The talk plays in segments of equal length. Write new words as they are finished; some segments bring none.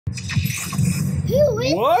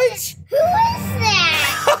What? Who is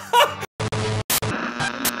that?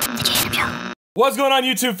 What's going on,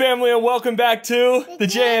 YouTube family, and welcome back to the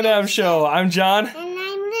J&M Show. I'm John. And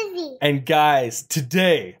I'm Lizzie. And guys,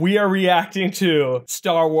 today we are reacting to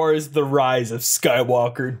Star Wars The Rise of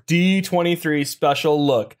Skywalker D23 special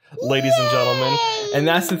look, ladies and gentlemen. And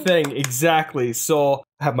that's the thing, exactly. So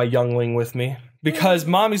I have my youngling with me because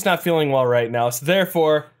mommy's not feeling well right now. So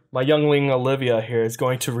therefore, my youngling Olivia here is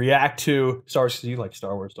going to react to Star Wars. You like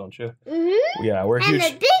Star Wars, don't you? Mm-hmm. Yeah, we're huge.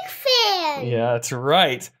 I'm a big fan. Yeah, that's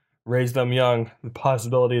right. Raise them young. The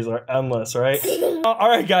possibilities are endless, right? All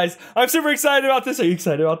right, guys. I'm super excited about this. Are you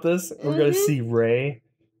excited about this? We're going to see Rey,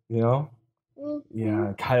 you know?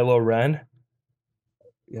 Yeah, Kylo Ren.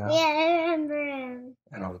 Yeah, I remember him.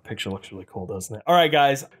 I know, the picture looks really cool, doesn't it? All right,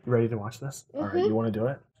 guys. You ready to watch this? All right, you want to do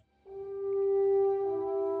it?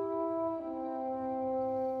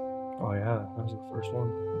 Oh, yeah. That was the first one.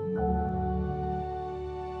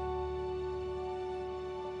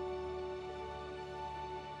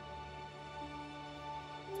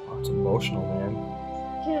 It's emotional, man.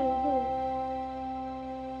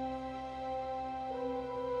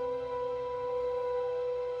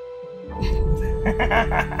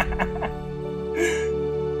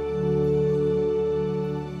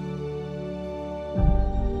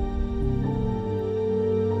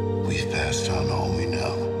 We've passed on all we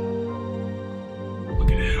know.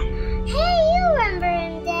 Look at him. Hey, you remember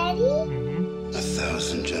him, Daddy?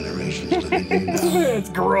 1,000 generations live in you now. It's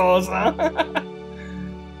gross, huh?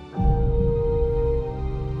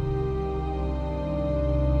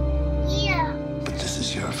 Yeah. But this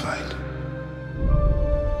is your fight.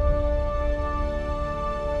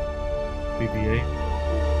 BB-8.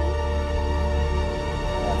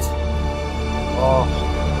 Oh.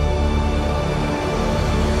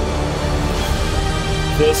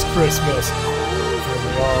 This Christmas. Here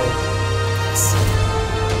we are.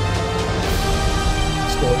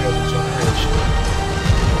 Story of the generation.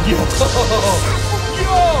 Yo!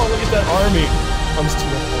 Yo! Look at that army. Comes to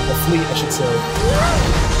the fleet, I should say.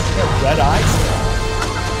 Yeah, red eyes.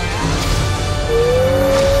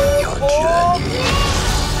 Your journey.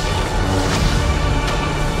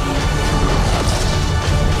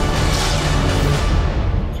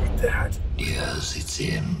 That. Yes, it's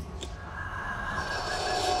him.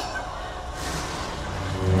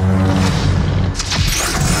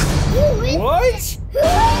 Who is What? Who is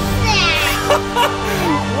that?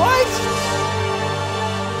 What?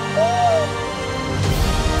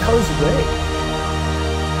 That was Rey.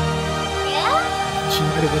 Yeah? She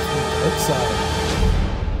might have went to the dark side.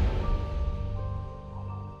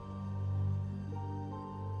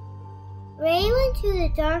 Ray went to the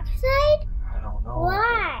dark side? I don't know.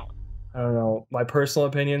 Why? I don't know. My personal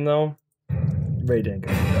opinion, though, Rey didn't go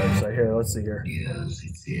to the dark side. Here, let's see here. Yes,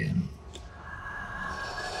 it's him.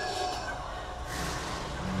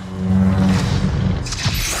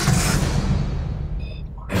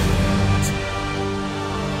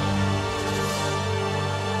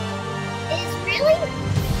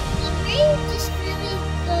 Did Ray just really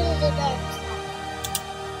go to the dark side?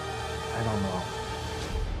 I don't know.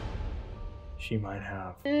 She might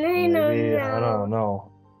have. I Maybe. I don't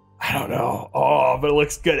know. I don't know. Oh, but it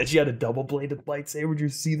looks good. And she had a double-bladed lightsaber. Did you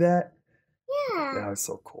see that? Yeah. That was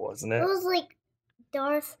so cool, isn't It it? was like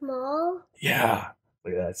Darth Maul. Yeah.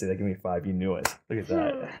 Look at that. See, that gave me 5. You knew it. Look at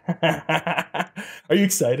that. Are you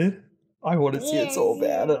excited? I want to see it so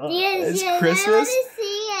bad. It's Christmas. I want to see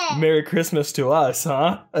it. Merry Christmas to us,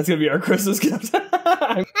 huh? That's gonna be our Christmas gift.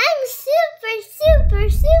 I'm super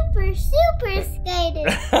excited.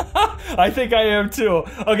 I think I am too.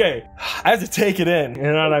 Okay, I have to take it in. You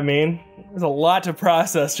know what I mean? There's a lot to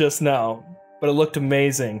process just now, but it looked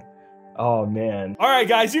amazing. Oh man. All right,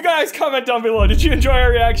 guys, you guys comment down below. Did you enjoy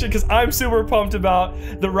our reaction? Because I'm super pumped about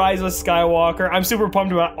The Rise of Skywalker. I'm super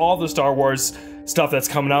pumped about all the Star Wars stuff that's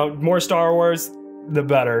coming out. More Star Wars, the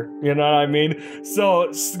better. You know what I mean?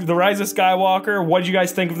 So, The Rise of Skywalker, what did you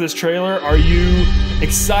guys think of this trailer? Are you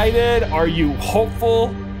excited? Are you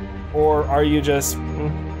hopeful? Or are you just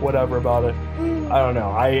whatever about it? I don't know.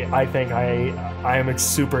 I think I am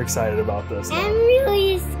super excited about this. I'm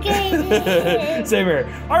really scared. Same here.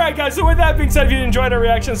 All right, guys. So with that being said, if you enjoyed our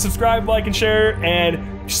reaction, subscribe, like, and share,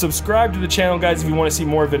 and subscribe to the channel, guys, if you want to see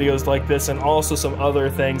more videos like this, and also some other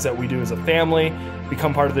things that we do as a family.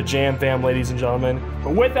 Become part of the Jam fam, ladies and gentlemen.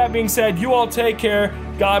 But with that being said, you all take care.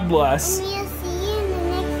 God bless. We'll see you in the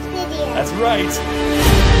next video. That's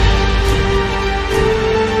right.